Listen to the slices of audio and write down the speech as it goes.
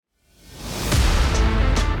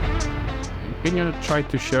Can you try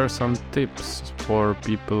to share some tips for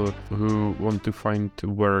people who want to find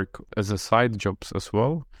work as a side jobs as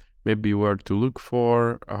well? Maybe where to look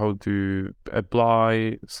for, how to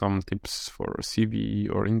apply, some tips for CV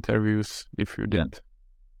or interviews if you Yeah. did.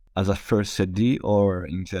 As a first CD or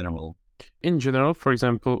in general? In general, for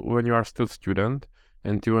example, when you are still student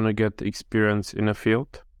and you want to get experience in a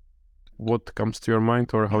field, what comes to your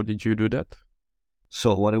mind or how did you do that?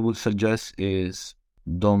 So what I would suggest is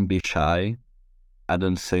don't be shy. I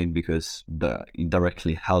don't say it because it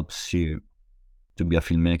directly helps you to be a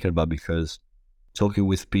filmmaker, but because talking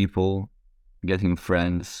with people, getting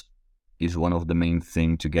friends is one of the main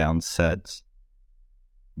things to get on set.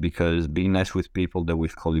 Because being nice with people, they will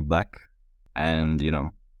call you back. And,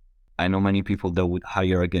 I know many people that would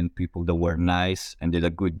hire again people that were nice and did a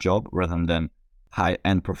good job rather than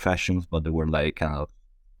high-end professionals, but they were like kind of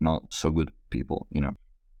not so good people.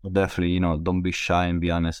 But definitely, don't be shy and be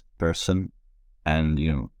honest person and,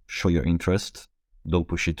 show your interest. Don't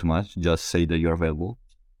push it too much. Just say that you're available.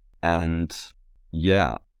 And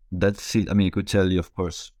yeah, that's it. I mean, you could tell you, of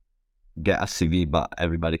course, get a CV, but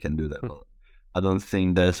everybody can do that. But I don't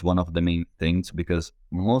think that's one of the main things because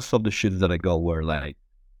most of the shoots that I got were like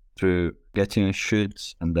through getting a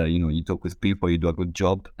shoot and then, you talk with people, you do a good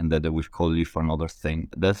job, and then they will call you for another thing.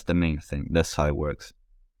 That's the main thing. That's how it works.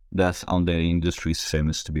 That's how the industry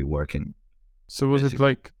seems to be working. So was it Basically.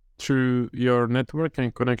 like through your network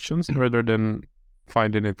and connections rather than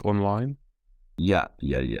finding it online? Yeah.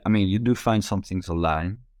 I mean, you do find some things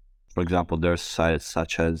online. For example, there's sites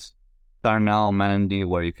such as Darnell, Mandy,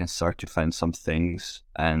 where you can start to find some things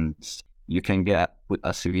and you can put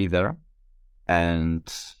a CV there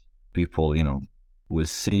and people, will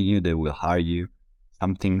see you, they will hire you.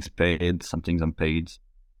 Some things paid, some things unpaid.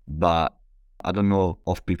 But I don't know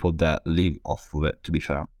of people that live off of it, to be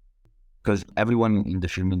fair. Because everyone in the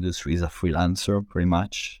film industry is a freelancer, pretty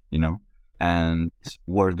much, and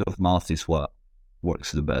word of mouth is what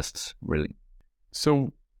works the best, really.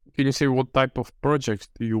 So can you say what type of projects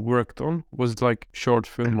you worked on? Was it like short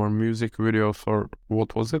film or music videos or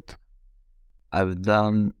what was it? I've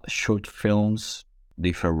done short films,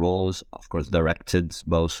 different roles, of course, directed,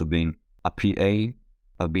 but also been a PA.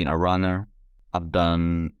 I've been a runner. I've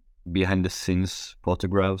done behind the scenes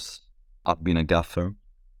photographs. I've been a gaffer.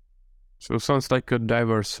 So it sounds like a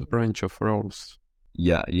diverse range of roles.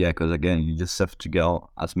 Yeah, because again, you just have to get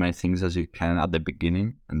as many things as you can at the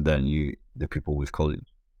beginning, and then the people will call you.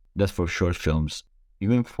 That's for short films.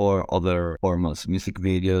 Even for other formats, music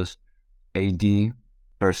videos, AD,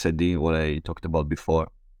 first AD, what I talked about before.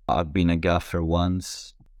 I've been a gaffer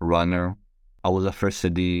once, runner. I was a first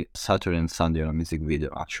AD Saturday and Sunday on a music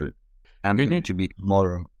video, actually. I'm Can going you to be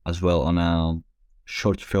more as well on a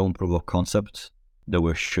short film proof of concept that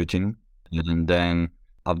we're shooting. And then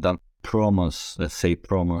I've done promos, let's say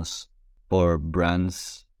promos for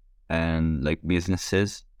brands and like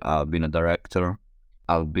businesses. I've been a director.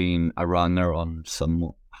 I've been a runner on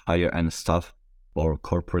some higher end stuff for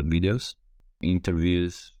corporate videos,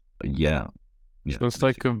 interviews. Yeah, sounds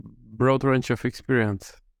like basically. a broad range of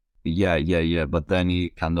experience. Yeah. But then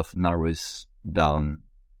it kind of narrows down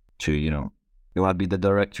to, you want to be the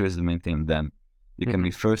director is the main thing. Then you can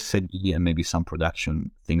be first CD and maybe some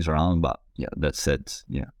production things around, but yeah, that's it.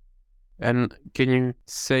 Yeah. And can you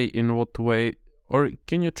say in what way, or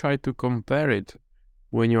can you try to compare it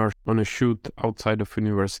when you are on a shoot outside of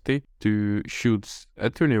university to shoots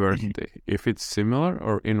at university? If it's similar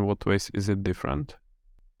or in what ways is it different?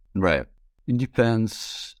 Right. It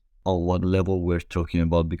depends on what level we're talking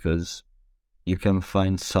about because you can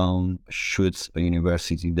find some shoots at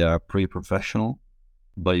university that are pretty professional,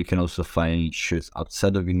 but you can also find shoots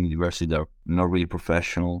outside of university that are not really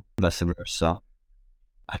professional, vice versa.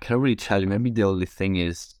 I can't really tell you. Maybe the only thing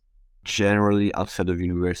is generally outside of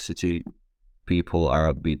university, people are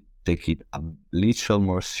a bit take it a little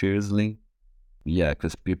more seriously. Yeah,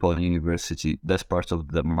 because people in university, that's part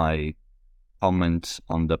of my comment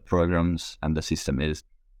on the programs and the system is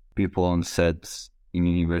people on sets in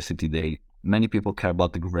university, many people care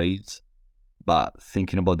about the grades, but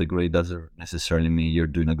thinking about the grade doesn't necessarily mean you're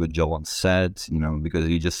doing a good job on set, because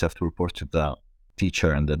you just have to report to the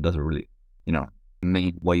teacher and that doesn't really,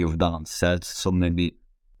 mean what you've done on set. So maybe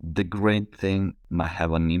the grade thing might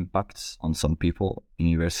have an impact on some people in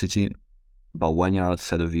university, but when you're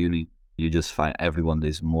outside of uni, you just find everyone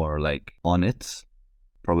is more like on it.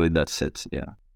 Probably that's it. Yeah.